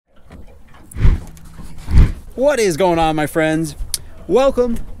What is going on, my friends?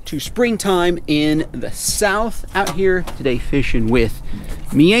 Welcome to springtime in the south. Out here today fishing with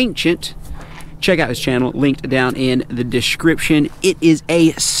me ancient. Check out his channel, linked down in the description. It is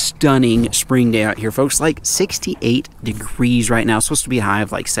a stunning spring day out here, folks. Like 68 degrees right now. It's supposed to be a high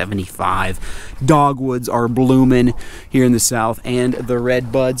of like 75. Dogwoods are blooming here in the south and the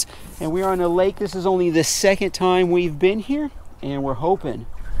red buds. And we are on a lake. This is only the second time we've been here, and we're hoping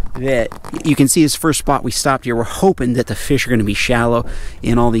that you can see this first spot we stopped here. We're hoping that the fish are going to be shallow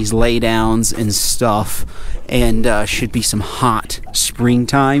in all these laydowns and stuff, and should be some hot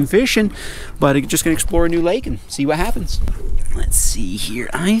springtime fishing. But I'm just going to explore a new lake and see what happens. Let's see here.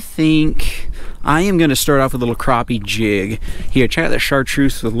 I think I am going to start off with a little crappie jig. Here, check out that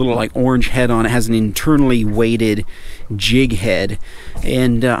chartreuse with a little like orange head on it. It has an internally weighted jig head,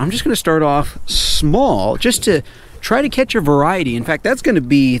 and I'm just going to start off small just to try to catch a variety. In fact, that's going to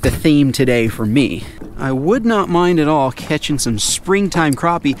be the theme today for me. I would not mind at all catching some springtime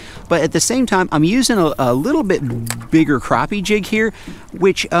crappie, but at the same time, I'm using a little bit bigger crappie jig here,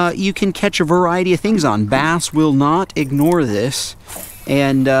 which you can catch a variety of things on. Bass will not ignore this,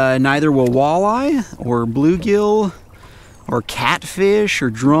 and neither will walleye or bluegill or catfish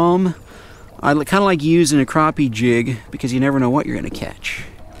or drum. I kind of like using a crappie jig because you never know what you're going to catch.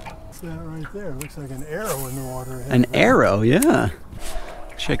 That right there looks like an arrow in the water. An arrow, yeah.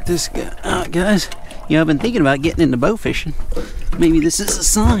 Check this guy out, guys. You know, I've been thinking about getting into bow fishing. Maybe this is a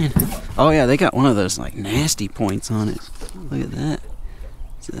sign. Oh yeah, they got one of those like nasty points on it. Look at that.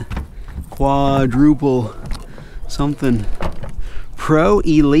 It's a quadruple something. Pro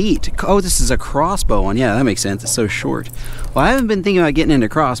Elite. Oh, this is a crossbow one. Yeah, that makes sense. It's so short. Well, I haven't been thinking about getting into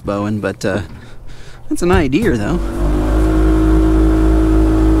crossbowing, but that's an idea though.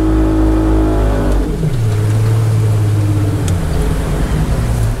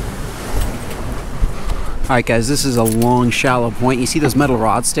 Alright guys, this is a long, shallow point. You see those metal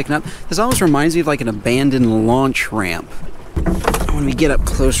rods sticking up? This almost reminds me of like an abandoned launch ramp. When we get up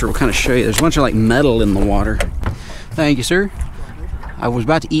closer, we'll kind of show you. There's a bunch of like metal in the water. Thank you, sir. I was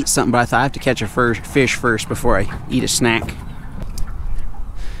about to eat something, but I thought I have to catch a fish first before I eat a snack.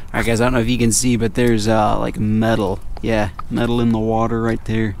 Alright guys, I don't know if you can see, but there's like metal. Yeah, metal in the water right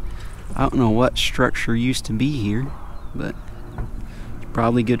there. I don't know what structure used to be here, but it's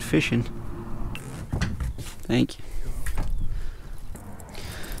probably good fishing. Thank you.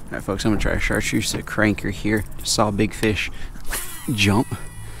 Alright folks, I'm going to try a chartreuse cranker here. Just saw a big fish jump.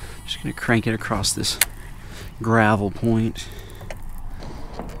 Just going to crank it across this gravel point.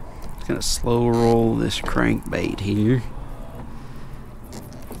 Just going to slow roll this crankbait here.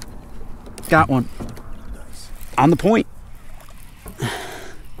 Got one. On the point.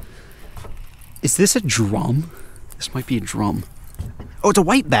 Is this a drum? This might be a drum. Oh, it's a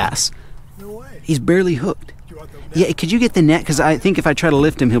white bass. No way. He's barely hooked. Yeah, could you get the net? Because I think if I try to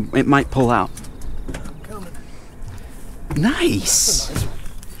lift him, it might pull out. I'm coming. Nice.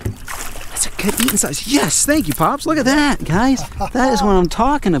 That's a good eating size. Yes, thank you, Pops. Look at that, guys. That is what I'm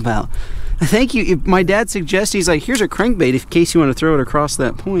talking about. Thank you. My dad suggested, he's like, here's a crankbait in case you want to throw it across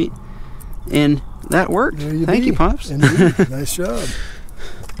that point. And that worked. Thank you, Pops. Nice job.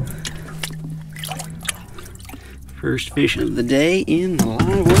 First fish of the day in the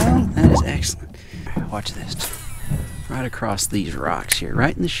live well. That is excellent. Watch this. Right across these rocks here,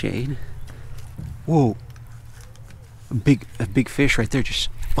 right in the shade. Whoa. A big fish right there. Just,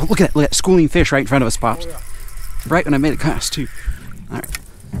 oh, look at that schooling fish right in front of us, Pops. Oh, yeah. Right when I made a cast, too. All right.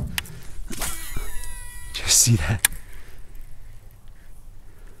 Just see that.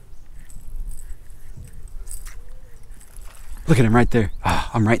 Look at him right there. Oh,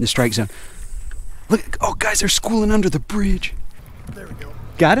 I'm right in the strike zone. Look, oh guys, they're schooling under the bridge. There we go.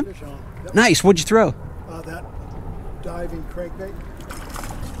 Got him? Yep. Nice, what'd you throw? That diving crankbait.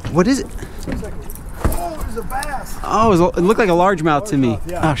 What is it? Looks like, oh, it was a bass. Oh, it looked like a largemouth to me.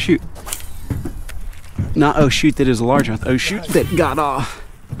 Yeah. Oh shoot. Not oh shoot that is a largemouth. Oh shoot that got off.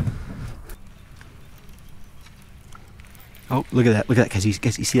 Oh, look at that, guys. You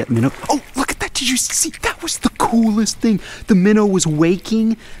see that minnow? Oh, look at that, did you see? That was the coolest thing. The minnow was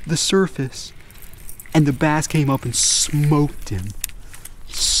waking the surface, and the bass came up and smoked him.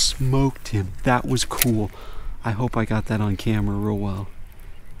 That was cool. I hope I got that on camera real well.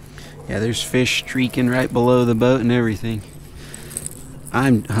 Yeah, there's fish streaking right below the boat and everything.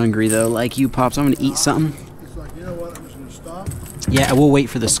 I'm hungry though, like you, Pops. I'm gonna eat something. It's like, you know what, I'm just gonna stop. Yeah, we'll wait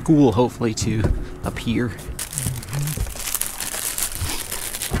for the school hopefully to appear.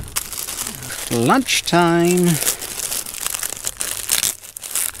 Lunchtime.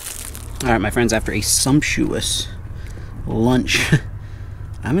 All right, my friends, after a sumptuous lunch,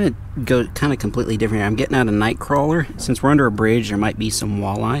 I'm gonna go kind of completely different here. I'm getting out a night crawler. Since we're under a bridge, there might be some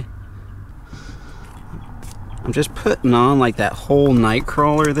walleye. I'm just putting on like that whole night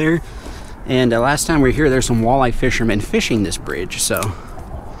crawler there. And last time we were here, there's some walleye fishermen fishing this bridge, so.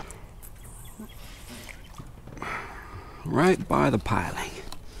 Right by the piling.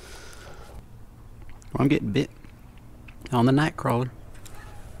 I'm getting bit on the night crawler.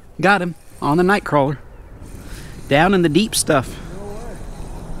 Got him on the night crawler. Down in the deep stuff.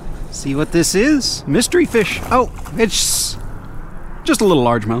 See what this is? Mystery fish. Oh, it's just a little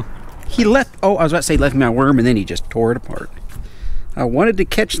largemouth. He left, oh, I was about to say left me a worm and then he just tore it apart. I wanted to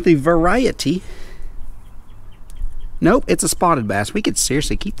catch the variety. Nope, it's a spotted bass. We could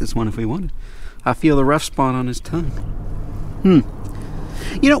seriously keep this one if we wanted. I feel the rough spot on his tongue.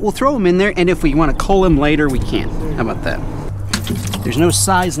 You know, we'll throw him in there, and if we want to cull him later, we can. How about that? There's no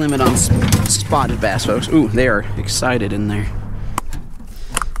size limit on spotted bass, folks. Ooh, they are excited in there.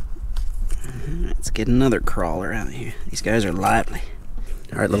 Let's get another crawler out here. These guys are lively.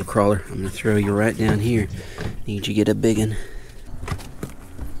 All right, little crawler, I'm gonna throw you right down here. Need you to get a big one.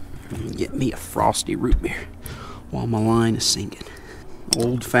 Get me a frosty root beer while my line is sinking.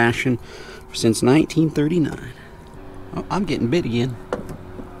 Old fashioned since 1939. Oh, I'm getting bit again.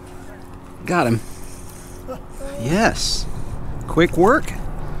 Got him. Yes. Quick work.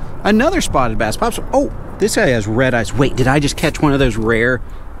 Another spotted bass pops. Oh, this guy has red eyes. Wait, did I just catch one of those rare?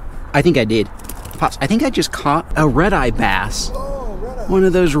 I think I did. Pops, I think I just caught a red eye bass. Oh, red eye. One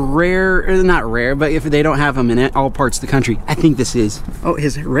of those rare, or not rare, but if they don't have them in all parts of the country, I think this is. Oh,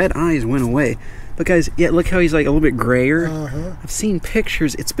 his red eyes went away. But guys, yeah, look how he's like a little bit grayer. I've seen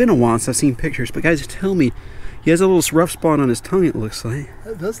pictures. It's been a while since I've seen pictures, but guys, tell me, he has a little rough spot on his tongue, it looks like.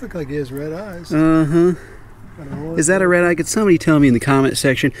 It does look like he has red eyes. Is that a red eye? Could somebody tell me in the comment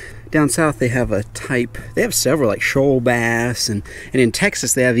section? Down south they have a type, they have several like shoal bass, and in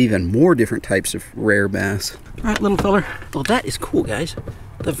Texas they have even more different types of rare bass. All right, little feller. Well, that is cool, guys.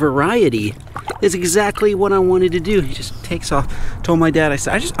 The variety is exactly what I wanted to do. He just takes off. Told my dad, I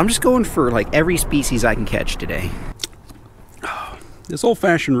said, I'm just going for like every species I can catch today. Oh, this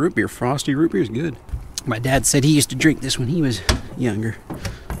old-fashioned root beer, frosty root beer, is good. My dad said he used to drink this when he was younger.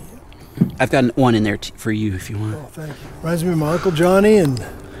 I've got one in there for you if you want. Oh, thank you. Reminds me of my Uncle Johnny and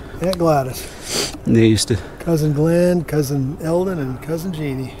Aunt Gladys. They used to. Cousin Glenn, Cousin Eldon, and Cousin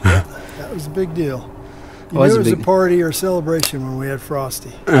Jeannie. Yeah, that was a big deal. You knew it was a party or celebration when we had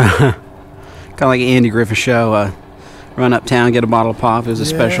Frosty. Kind of like Andy Griffith show. Run uptown, get a bottle of pop. It was a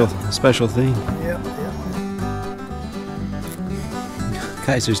special thing. Yep.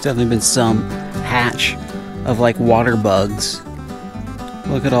 Guys, there's definitely been some hatch of like water bugs.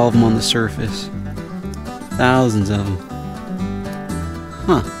 Look at all of them on the surface. Thousands of them.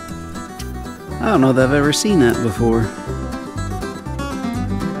 Huh. I don't know that I've ever seen that before.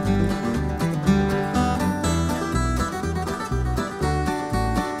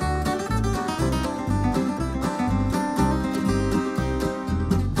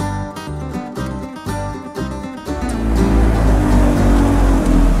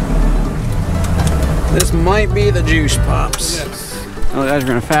 This might be the juice pops. Yes. Oh, guys, we're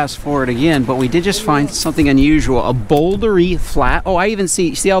gonna fast forward again, but we did just find something unusual. A bouldery flat. Oh, I even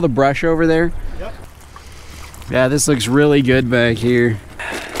see all the brush over there? Yep. Yeah, this looks really good back here.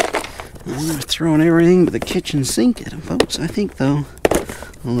 I'm throwing everything but the kitchen sink at them, folks. I think, though,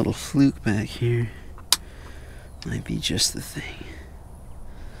 a little fluke back here might be just the thing.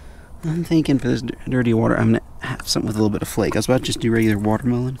 I'm thinking for this dirty water, I'm gonna have something with a little bit of flake. I was about to just do regular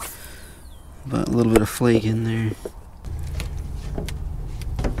watermelon, but a little bit of flake in there.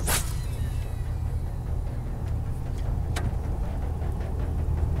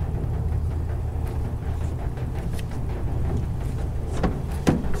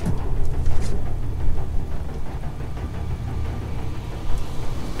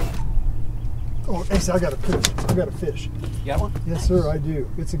 Oh, Ace, I got a fish. I got a fish. You got one? Yes, sir, I do.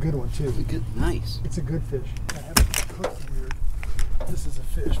 It's a good one, too. Good, nice. It's a good fish. I have it hooked here. This is a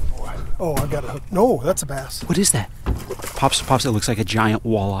fish, boy. Oh, I got a hook. No, that's a bass. What is that? Pops, it looks like a giant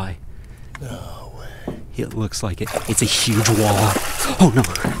walleye. No way. It looks like it. It's a huge walleye. Oh, no.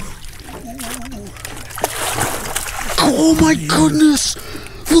 Oh, my goodness.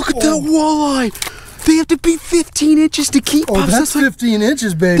 Look at that walleye. They have to be 15 inches to keep. Oh, Pops, that's 15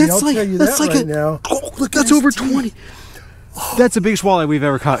 inches, baby. I'll tell you that right now. Oh, look, that's over 20. That's the biggest walleye we've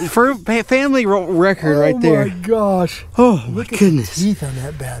ever caught. For a family record right there. Oh, my gosh. Oh, my goodness. Look at the teeth on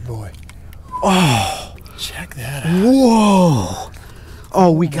that bad boy. Oh. Check that out. Whoa.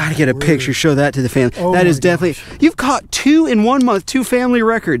 Oh, we got to get a picture. Show that to the family. Oh, that is definitely. Gosh. You've caught 2 in 1 month, 2 family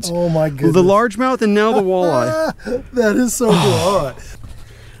records. Oh, my goodness. The largemouth and now the walleye. That is so cool. All right.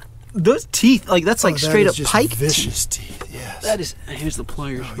 those teeth, like that's like straight up pike vicious teeth. Yes. That is. Here's the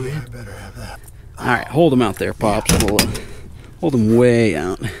pliers. Oh, yeah, I better have that. All right, hold them out there, Pops. We'll, hold them way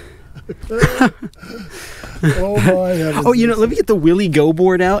out. Oh my heavens. Oh, you know, let me get the Willie Go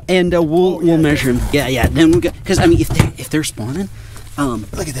board out, and we'll measure them. Yeah. Then we'll go, because I mean, if they're spawning,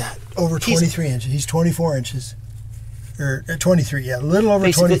 look at that, over 23 inches. He's 24 inches, or 23. Yeah, a little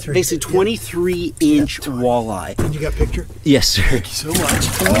over 23. Basically, 23-inch walleye. And you got a picture? Yes, sir. Thank you so much.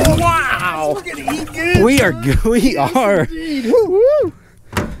 Oh, wow! We're gonna eat good. We are good. We are. Woo!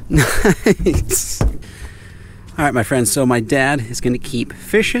 Nice. All right, my friends. So my dad is going to keep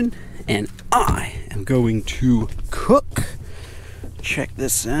fishing, and I am going to cook. Check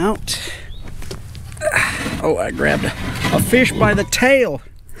this out. Oh, I grabbed a fish by the tail.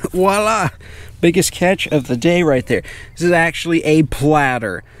 Voila! Biggest catch of the day right there. This is actually a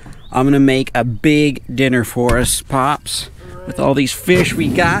platter. I'm going to make a big dinner for us, Pops. With all these fish we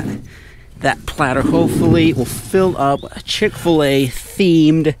got. That platter hopefully will fill up a Chick-fil-A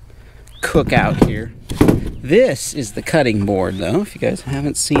themed cookout here. This is the cutting board, though. If you guys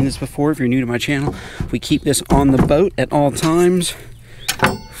haven't seen this before, if you're new to my channel, we keep this on the boat at all times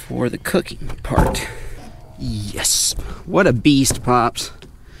for the cooking part. Yes. What a beast, Pops.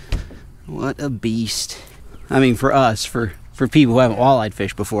 What a beast. I mean, for us, for people who haven't walleye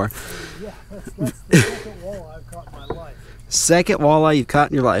fished before. Yeah, that's the second walleye I've caught in my life. Second walleye you've caught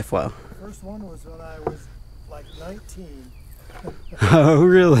in your life, wow. The first one was when I was like 19. Oh,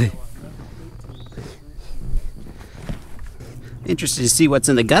 really? Interested to see what's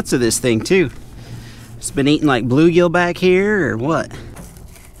in the guts of this thing, too. It's been eating like bluegill back here, or what?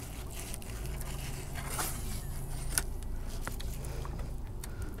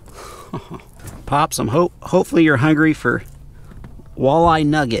 Pops, hopefully you're hungry for walleye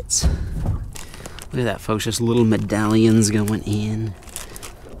nuggets. Look at that, folks, just little medallions going in.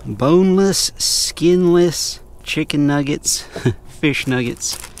 Boneless, skinless chicken nuggets, fish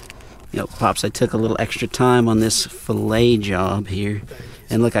nuggets. You know, Pops, I took a little extra time on this fillet job here.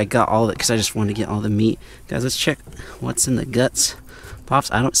 And look, I got all of it because I just wanted to get all the meat. Guys, let's check what's in the guts. Pops,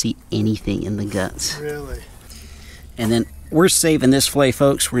 I don't see anything in the guts. Really? And then we're saving this fillet,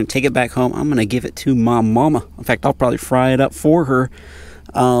 folks. We're going to take it back home. I'm going to give it to my mama. In fact, I'll probably fry it up for her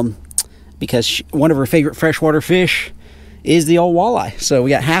because one of her favorite freshwater fish is the old walleye. So we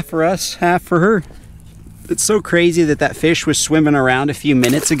got half for us, half for her. It's so crazy that fish was swimming around a few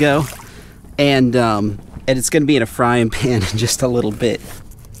minutes ago, and it's going to be in a frying pan in just a little bit.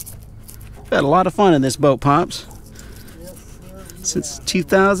 We've had a lot of fun in this boat, Pops. Yes, sir, since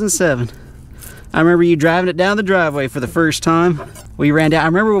 2007. I remember you driving it down the driveway for the first time. We ran down. I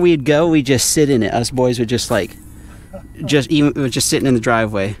remember when we'd go, we'd just sit in it. Us boys would just just sitting in the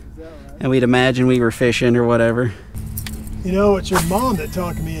driveway, and we'd imagine we were fishing or whatever. You know, it's your mom that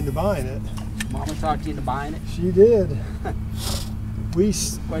talked me into buying it. Mama talked you into buying it? She did.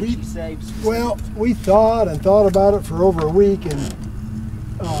 What did she say? Well, we thought about it for over a week, and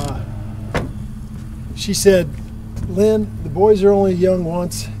she said, Lynn, the boys are only young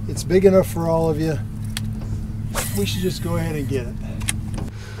once. It's big enough for all of you. We should just go ahead and get it.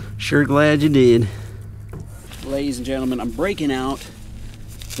 Sure glad you did. Ladies and gentlemen, I'm breaking out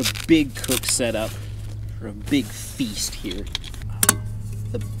the big cook setup for a big feast here.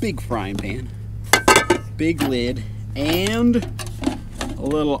 The big frying pan, big lid, and a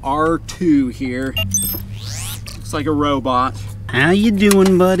little R2 here. Looks like a robot. How you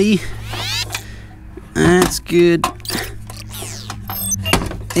doing, buddy? That's good.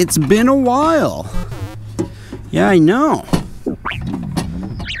 It's been a while. Yeah, I know.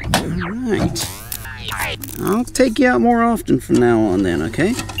 Alright. I'll take you out more often from now on then,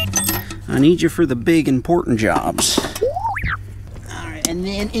 okay? I need you for the big important jobs. Alright, and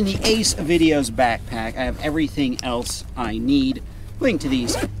then in the Ace Videos backpack, I have everything else I need. Link to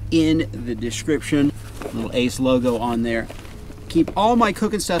these in the description. Little Ace logo on there. Keep all my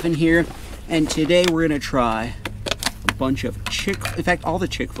cooking stuff in here. And today we're going to try a bunch of in fact, all the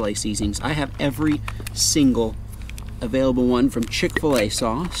Chick-fil-A seasonings. I have every single available one, from Chick-fil-A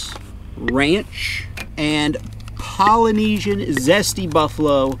sauce, ranch, and Polynesian zesty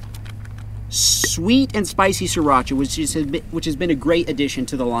buffalo, sweet and spicy sriracha, which has been a great addition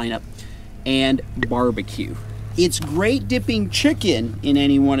to the lineup, and barbecue. It's great dipping chicken in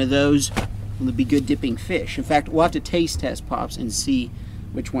any one of those. It'll be good dipping fish. In fact, we'll have to taste test, Pops, and see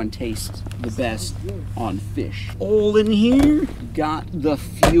which one tastes the best on fish. All in here, got the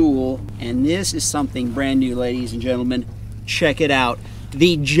fuel, and this is something brand new, ladies and gentlemen. Check it out.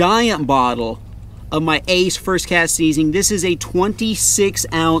 The giant bottle of my Ace First Cast seasoning. This is a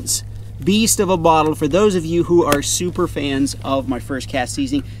 26-ounce beast of a bottle. For those of you who are super fans of my first cast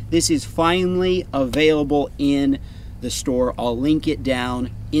seasoning, this is finally available in the store. I'll link it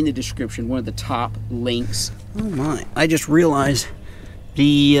down in the description, one of the top links. Oh my, I just realized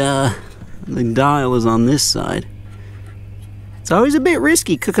the dial is on this side. It's always a bit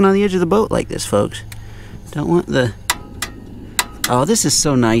risky cooking on the edge of the boat like this, folks. Don't want the... Oh, this is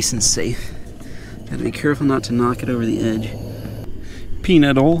so nice and safe. Gotta be careful not to knock it over the edge.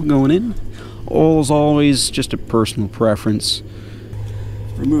 Peanut oil going in. Oil is always just a personal preference.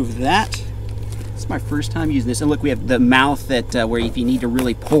 Remove that. It's my first time using this. And look, we have the mouth that where if you need to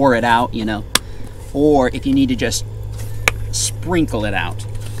really pour it out, you know, or if you need to just sprinkle it out,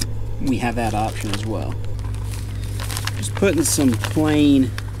 we have that option as well. Just putting some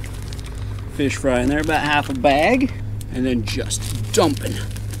plain fish fry in there, about half a bag, and then just dumping a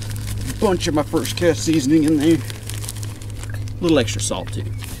bunch of my first cast seasoning in there. A little extra salt too.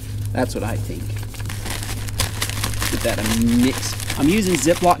 That's what I think. Give that a mix. I'm using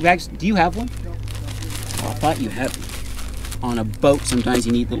Ziploc bags. Do you have one? No. Oh, I thought you had one. On a boat, sometimes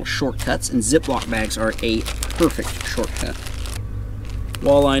you need little shortcuts, and Ziploc bags are a perfect shortcut.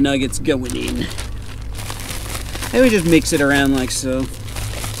 Walleye nuggets going in. And we just mix it around like so.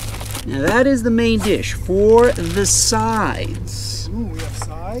 Now that is the main dish. For the sides. Ooh, we have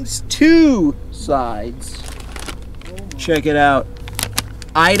sides? 2 sides. Check it out.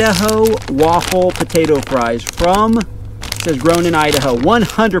 Idaho waffle potato fries from, it says grown in Idaho.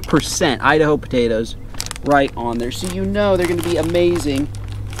 100% Idaho potatoes right on there. So you know they're going to be amazing.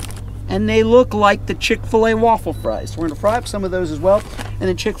 And they look like the Chick-fil-A waffle fries. So we're going to fry up some of those as well. And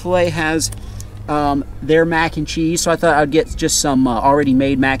then Chick-fil-A has their mac and cheese. So I thought I'd get just some already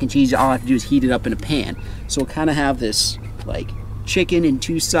made mac and cheese. All I have to do is heat it up in a pan. So we'll kind of have this like chicken in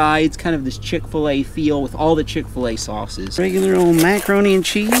 2 sides, kind of this Chick-fil-A feel with all the Chick-fil-A sauces. Regular old macaroni and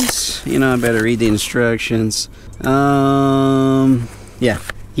cheese. You know, I better read the instructions. Yeah,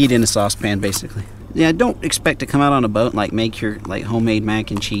 heat in a saucepan basically. Yeah, don't expect to come out on a boat and like make your like homemade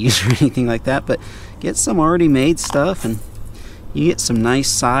mac and cheese or anything like that, but get some already made stuff and you get some nice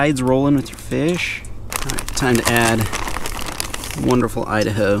sides rolling with your fish. All right, time to add wonderful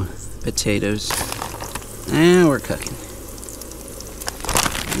Idaho potatoes. And we're cooking.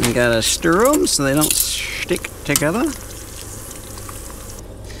 We gotta stir them so they don't stick together.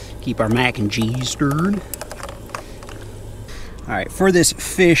 Keep our mac and cheese stirred. All right, for this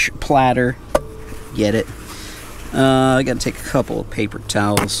fish platter, get it. I gotta take a couple of paper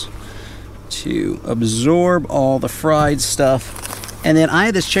towels to absorb all the fried stuff. And then I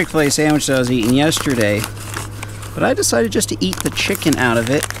had this Chick-fil-A sandwich that I was eating yesterday, but I decided just to eat the chicken out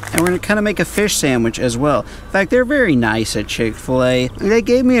of it, and we're gonna kind of make a fish sandwich as well. In fact, they're very nice at Chick-fil-A. They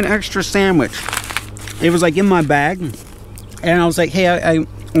gave me an extra sandwich. It was like in my bag, and I was like, hey, I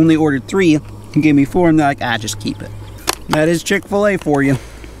only ordered 3. You gave me 4, and they're like, just keep it. That is Chick-fil-A for you.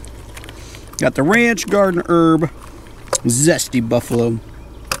 Got the ranch, garden herb, zesty buffalo,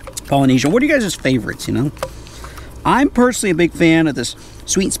 Polynesian. What are you guys' favorites, you know? I'm personally a big fan of this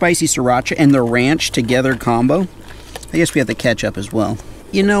sweet and spicy sriracha and the ranch together combo. I guess we have the ketchup as well.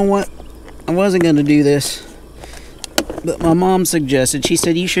 You know what? I wasn't going to do this, but my mom suggested, she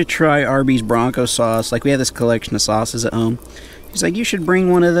said, you should try Arby's Bronco sauce. Like, we have this collection of sauces at home. She's like, you should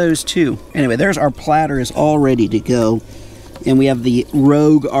bring one of those too. Anyway, there's our platter is all ready to go. And we have the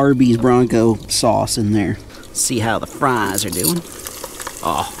Rogue Arby's Bronco sauce in there. Let's see how the fries are doing.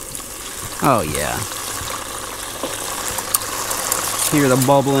 Oh yeah. Hear the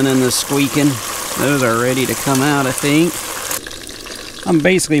bubbling and the squeaking. Those are ready to come out, I think. I'm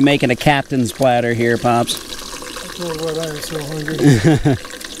basically making a captain's platter here, Pops. I told you what, I am so hungry.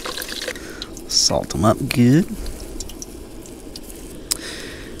 Salt them up good.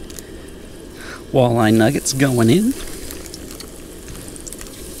 Walleye nuggets going in.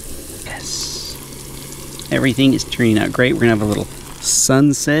 Yes. Everything is turning out great. We're going to have a little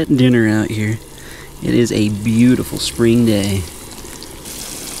sunset dinner out here. It is a beautiful spring day.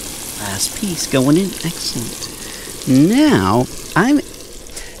 Last piece going in. Excellent. Now, I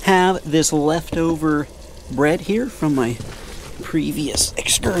have this leftover bread here from my previous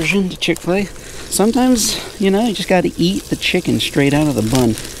excursion to Chick-fil-A. Sometimes, you know, you just got to eat the chicken straight out of the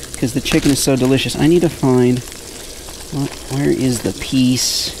bun because the chicken is so delicious. I need to find, where is the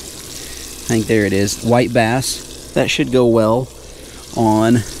piece? I think there it is. White bass. That should go well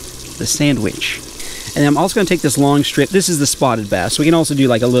on the sandwich. And I'm also going to take this long strip. This is the spotted bass. So we can also do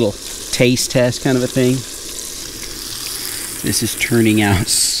like a little taste test kind of a thing. This is turning out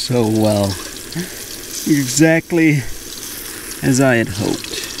so well. Exactly as I had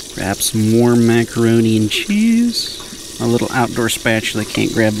hoped. Grab some warm macaroni and cheese. a little outdoor spatula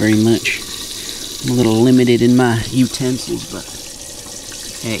can't grab very much. I'm a little limited in my utensils, but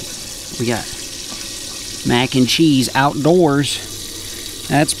hey, we got mac and cheese outdoors.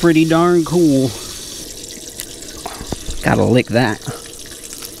 That's pretty darn cool. Gotta lick that.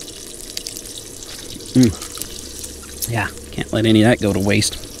 Yeah, can't let any of that go to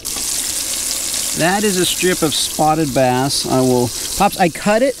waste. That is a strip of spotted bass. Pops, I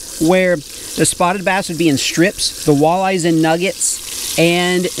cut it where the spotted bass would be in strips, the walleye's in nuggets,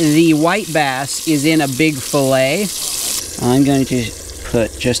 and the white bass is in a big fillet. I'm going to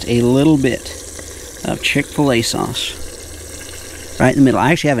put just a little bit of Chick-fil-A sauce right in the middle.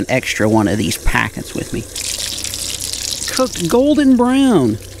 I actually have an extra one of these packets with me. Cooked golden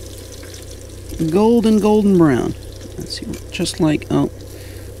brown. Golden brown. Let's see, just like, oh.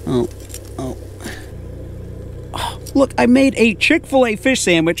 Look, I made a Chick-fil-A fish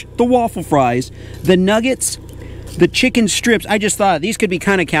sandwich, the waffle fries, the nuggets, the chicken strips. I just thought these could be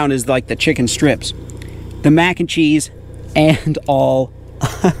kind of counted as like the chicken strips. The mac and cheese, and all.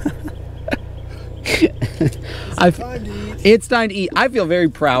 It's time to eat. I feel very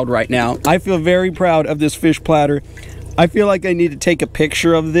proud right now. I feel very proud of this fish platter. I feel like I need to take a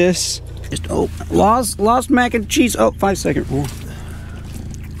picture of this. Just, lost mac and cheese. Oh, 5 second rule.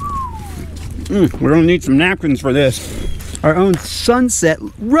 We're gonna need some napkins for this. Our own sunset,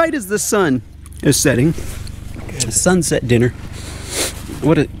 right as the sun is setting. A sunset dinner.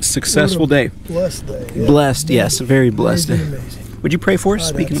 What a successful day. Blessed day. Yeah. Blessed, yes, very blessed day. Amazing. Would you pray for us,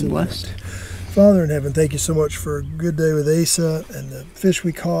 speaking of blessed? Father in heaven, thank you so much for a good day with Asa and the fish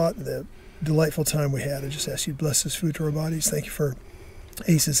we caught, and the delightful time we had. I just ask you to bless this food to our bodies. Thank you for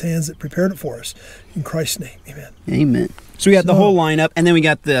Asa's hands that prepared it for us. In Christ's name, amen. Amen. So we got the whole lineup, and then we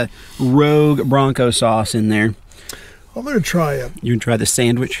got the Rogue Bronco sauce in there. I'm going to try You can try the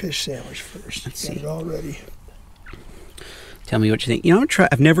sandwich? Fish sandwich first. Let's Got see. it all ready. Tell me what you think. You know, I'm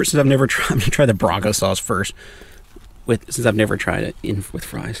gonna try the Bronco sauce first. Since I've never tried it with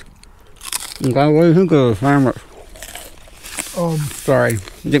fries. Okay, what do you think of the sandwich? Sorry,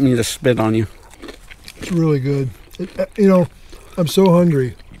 didn't mean to spit on you. It's really good. You know, I'm so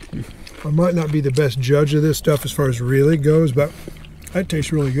hungry. I might not be the best judge of this stuff as far as really goes, but that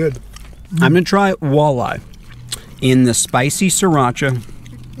tastes really good. I'm gonna try walleye in the spicy sriracha.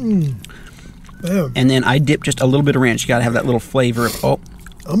 And then I dip just a little bit of ranch. You gotta have that little flavor of,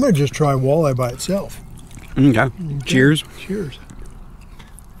 I'm gonna just try walleye by itself. Okay. Cheers. Cheers.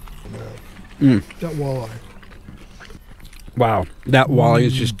 That walleye. Wow, that walleye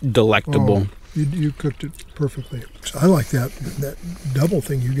is just delectable. You cooked it perfectly. So I like that double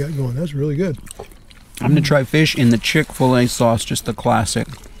thing you got going. That's really good. I'm gonna try fish in the Chick-fil-A sauce, just the classic.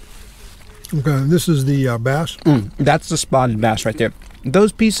 Okay, and this is the bass. That's the spotted bass right there.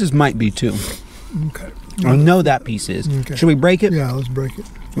 Those pieces might be too. Okay. I know that piece is. Okay. Should we break it? Yeah, let's break it.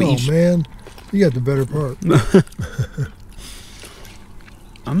 Man, you got the better part.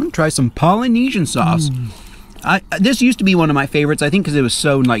 I'm gonna try some Polynesian sauce. This used to be one of my favorites, I think, because it was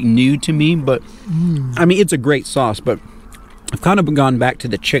so like new to me. But I mean, it's a great sauce. But I've kind of gone back to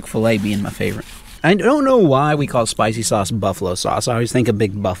the Chick-fil-A being my favorite. I don't know why we call spicy sauce buffalo sauce. I always think of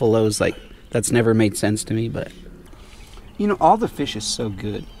big buffaloes. Like, that's never made sense to me. But you know, all the fish is so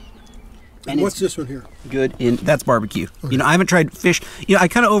good. And what's this one here? Good that's barbecue. Okay. You know, I haven't tried fish. You know, I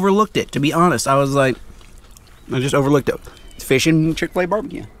kind of overlooked it, to be honest. I just overlooked it. It's fish and Chick-fil-A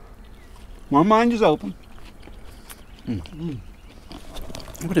barbecue. My mind is open.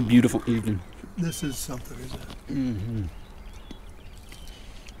 What a beautiful evening. This is something, isn't it?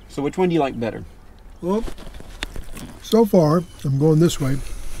 So which one do you like better? Well, so far, I'm going this way.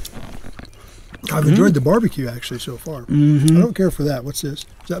 I've enjoyed the barbecue, actually, so far. I don't care for that. What's this?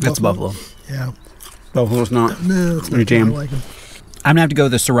 Is that That's buffalo. Yeah. Buffalo's not. No, it's not. I like them. I'm going to have to go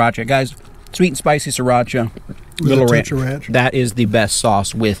with the sriracha. Guys, sweet and spicy sriracha. Little ranch. That is the best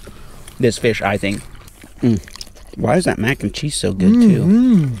sauce with this fish, I think. Why is that mac and cheese so good,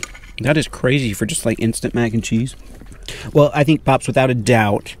 too? That is crazy for just like instant mac and cheese. Well, I think, Pops, without a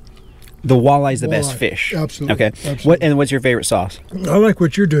doubt, the walleye is the best fish. Absolutely. Okay. Absolutely. What's your favorite sauce? I like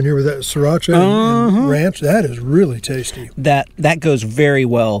what you're doing here with that sriracha and ranch. That is really tasty. That goes very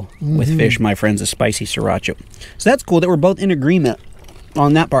well with fish, my friends, a spicy sriracha. So that's cool that we're both in agreement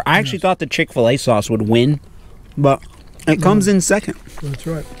on that part. I actually thought the Chick-fil-A sauce would win, but it comes in second. That's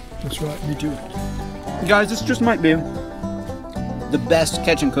right. That's right. Me too. Guys, this just might be the best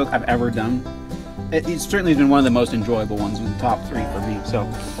catch and cook I've ever done. It certainly has been one of the most enjoyable ones in the top 3 for me. So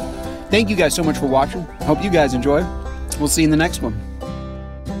thank you guys so much for watching. Hope you guys enjoy. We'll see you in the next one.